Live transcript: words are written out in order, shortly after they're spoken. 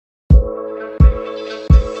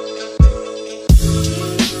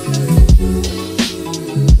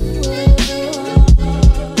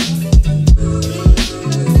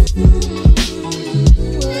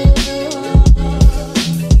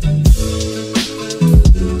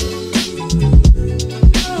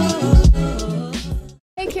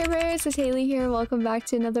guys, it's Haley here. Welcome back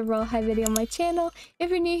to another Royale High video on my channel. If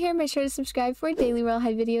you're new here, make sure to subscribe for daily Royale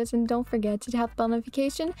High videos and don't forget to tap the bell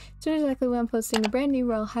notification so exactly when I'm posting a brand new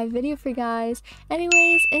Royale High video for you guys.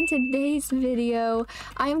 Anyways, in today's video,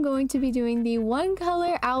 I'm going to be doing the one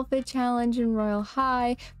color outfit challenge in Royale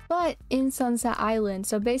High, but in Sunset Island.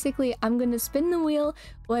 So basically, I'm going to spin the wheel.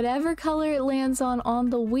 Whatever color it lands on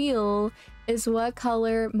the wheel is what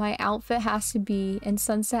color my outfit has to be in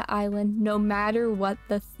Sunset Island, no matter what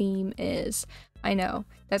the theme is. I know,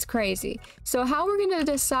 that's crazy. So how we're gonna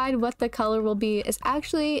decide what the color will be is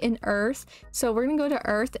actually in Earth. So we're gonna go to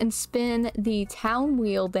Earth and spin the town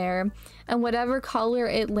wheel there, and whatever color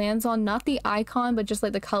it lands on, not the icon, but just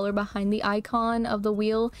like the color behind the icon of the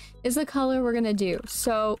wheel, is the color we're gonna do.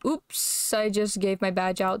 So, oops, I just gave my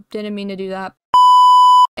badge out. Didn't mean to do that.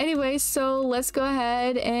 Anyway, so let's go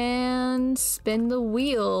ahead and spin the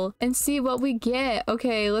wheel and see what we get.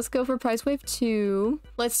 Okay, let's go for price wave 2.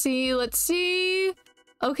 Let's see.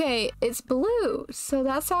 Okay, it's blue. So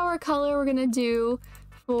that's our color we're gonna do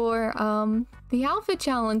for the outfit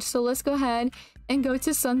challenge. So let's go ahead and go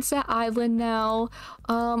to Sunset Island now.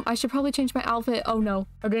 I should probably change my outfit. Oh no,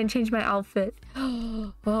 I didn't change my outfit.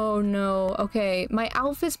 Oh no. Okay, my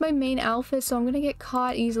outfit's my main outfit, so I'm gonna get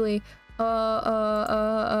caught easily.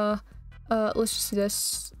 Let's just do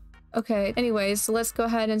this. Okay, anyways, let's go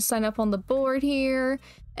ahead and sign up on the board here.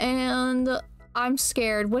 And I'm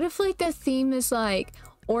scared. What if like the theme is like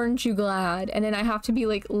𝘾𝙧𝙚𝙪𝙩 and then I have to be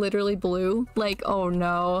like literally blue? Like, oh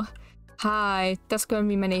no. Hi, that's gonna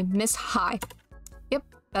be my name, Miss Hi. Yep,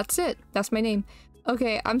 that's it. That's my name.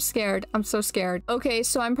 Okay, I'm scared. I'm so scared. Okay,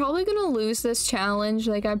 so I'm probably gonna lose this challenge.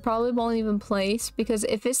 Like, I probably won't even place, because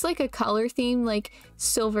if it's like a color theme, like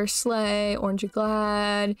Silver Sleigh,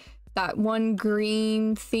 𝘾𝙧𝙚𝙪𝙩, that one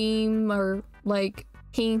green theme, or like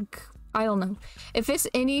pink, I don't know. If it's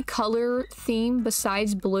any color theme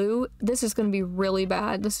besides blue, this is gonna be really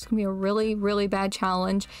bad. This is gonna be a really, really bad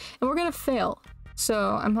challenge, and we're gonna fail.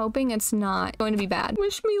 So I'm hoping it's not going to be bad.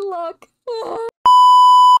 Wish me luck.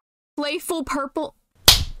 Playful purple.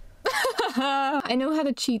 I know how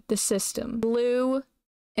to cheat the system. Blue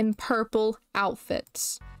and purple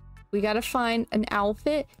outfits. We gotta find an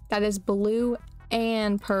outfit that is blue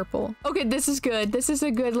and purple. Okay, this is good. This is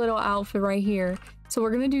a good little outfit right here. So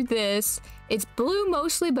we're gonna do this. It's blue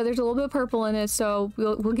mostly, but there's a little bit of purple in it, so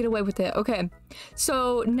we'll get away with it. Okay,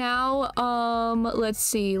 so now let's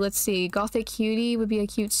see. Gothic cutie would be a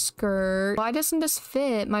cute skirt. Why doesn't this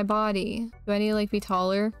fit my body? Do I need to like be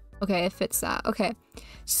taller? Okay, it fits that. Okay,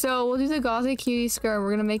 so we'll do the Gothic cutie skirt.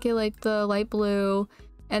 We're gonna make it like the light blue,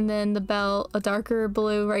 and then the belt a darker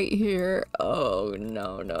blue right here. Oh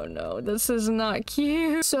no, this is not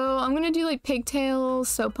cute. So I'm gonna do like pigtails,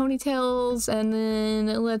 so ponytails, and then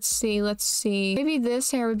let's see. Maybe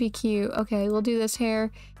this hair would be cute. Okay, we'll do this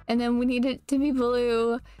hair, and then we need it to be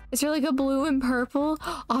blue. Is there like a blue and purple?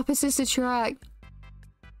 Opposites attract.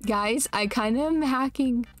 Guys, I kind of am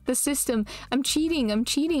hacking the system. I'm cheating.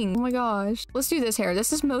 Oh my gosh. Let's do this hair.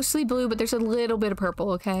 This is mostly blue, but there's a little bit of purple,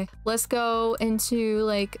 okay? Let's go into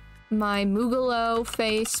like my Moogaloo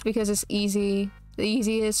face because it's easy. The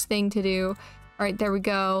easiest thing to do. All right, there we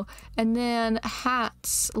go. And then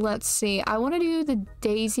hats. Let's see. I want to do the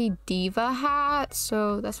Daisy Diva hat,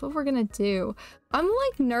 so that's what we're gonna do. I'm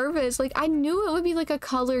like nervous. Like, I knew it would be like a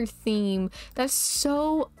color theme. That's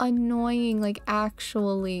so annoying, like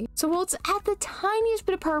actually. So we'll add the tiniest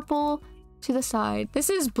bit of purple to the side. This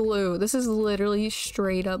is blue. This is literally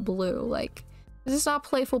straight up blue. Like, this is not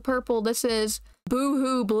playful purple. This is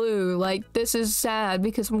boo-hoo blue. Like, this is sad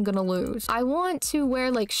because I'm gonna lose. I want to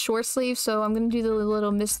wear like short sleeves, so I'm gonna do the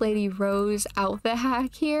little Miss Lady Rose outfit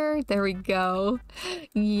hack here. There we go.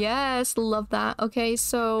 Yes, love that. Okay,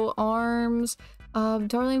 so arms.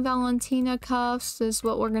 Darling Valentina cuffs is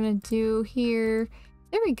what we're gonna do here.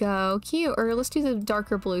 There we go. Cute. Or let's do the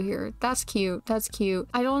darker blue here. That's cute. That's cute.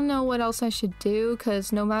 I don't know what else I should do,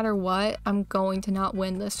 because no matter what, I'm going to not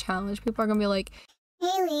win this challenge. People are gonna be like,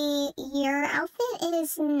 Haley, your outfit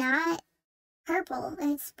is not purple,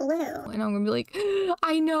 it's blue. And I'm gonna be like,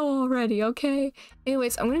 I know already, okay?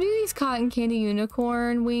 Anyways, I'm gonna do these cotton candy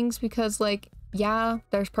unicorn wings because, like, yeah,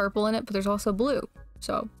 there's purple in it, but there's also blue.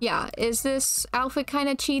 So yeah, is this outfit kind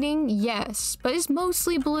of cheating? Yes, but it's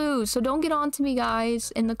mostly blue, so don't get on to me, guys,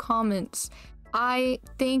 in the comments. I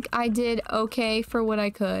think I did okay for what I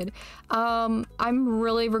could. I'm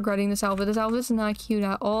really regretting this outfit. This outfit's not cute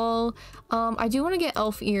at all. I do want to get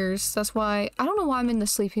elf ears. That's why, I don't know why I'm in the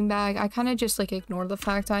sleeping bag. I kind of just like ignore the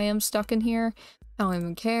fact I am stuck in here. I don't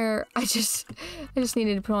even care. I just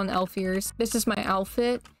needed to put on elf ears. This is my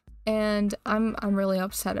outfit. and I'm really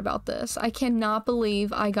upset about this. I cannot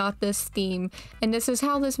believe I got this theme, and this is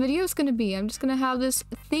how this video is gonna be. I'm just gonna have this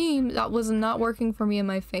theme that was not working for me in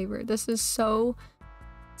my favor. This is so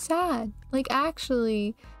sad, like,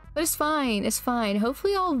 actually, but it's fine. It's fine.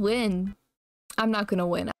 Hopefully I'll win. I'm not gonna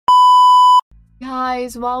win.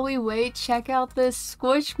 Guys, while we wait, check out this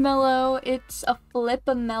Squishmallow. It's a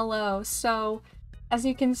flip-a-mellow. So, as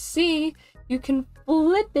you can see, you can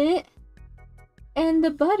flip it, and the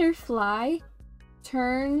butterfly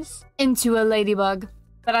turns into a ladybug.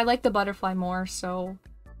 But I like the butterfly more, so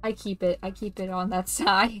I keep it on that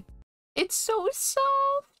side. It's so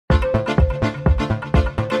soft.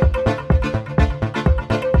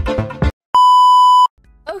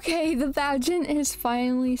 Okay, the pageant is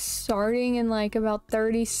finally starting in like about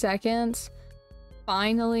 30 seconds.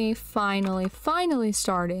 Finally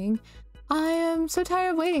starting. I am so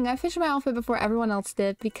tired of waiting. I finished my outfit before everyone else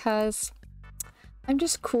did because I'm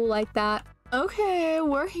just cool like that. Okay,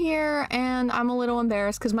 we're here, and I'm a little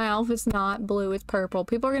embarrassed because my outfit's not blue, it's purple.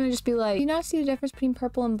 People are gonna just be like, "Do you not see the difference between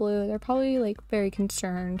purple and blue?" They're probably like very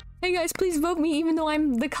concerned. Hey guys, please vote me even though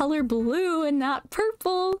I'm the color blue and not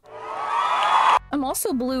purple. I'm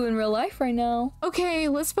also blue in real life right now. Okay,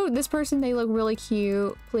 let's vote this person. They look really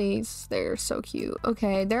cute. Please, they're so cute.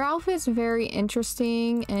 Okay, their outfit's very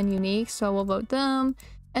interesting and unique, so we'll vote them.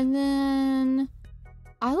 And then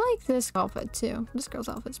I like this outfit too. This girl's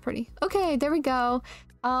outfit's pretty. Okay, there we go.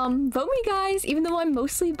 Vote me guys, even though I'm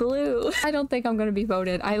mostly blue. I don't think I'm gonna be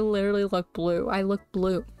voted. I literally look blue. I look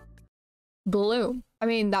blue. Blue. I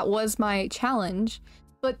mean, that was my challenge.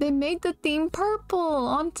 But they made the theme purple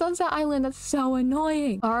on Sunset Island. That's so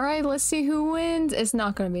annoying. All right, let's see who wins. It's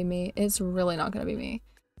not gonna be me. It's really not gonna be me.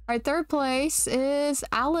 All right, third place is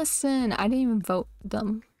Allison. I didn't even vote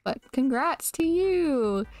them, but congrats to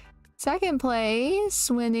you. Second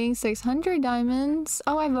place, winning 600 diamonds.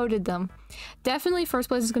 Oh, I voted them. Definitely first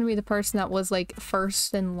place is gonna be the person that was like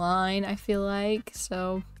first in line, I feel like.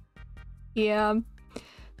 So, yeah.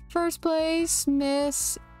 First place,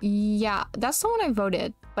 Miss... Yeah, that's the one I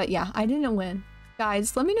voted. But yeah, I didn't win.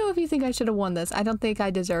 Guys, let me know if you think I should have won this. I don't think I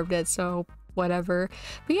deserved it, so whatever.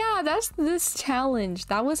 But yeah, that's this challenge.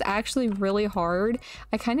 That was actually really hard.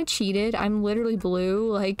 I kind of cheated. I'm literally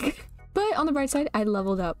blue, like... But on the bright side, I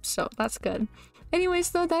leveled up, so that's good. Anyways,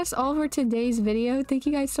 though, that's all for today's video. Thank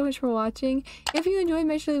you guys so much for watching. If you enjoyed,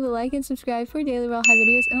 make sure to leave a like and subscribe for daily Royale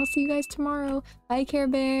videos, and I'll see you guys tomorrow. Bye, Care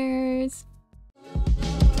Bears!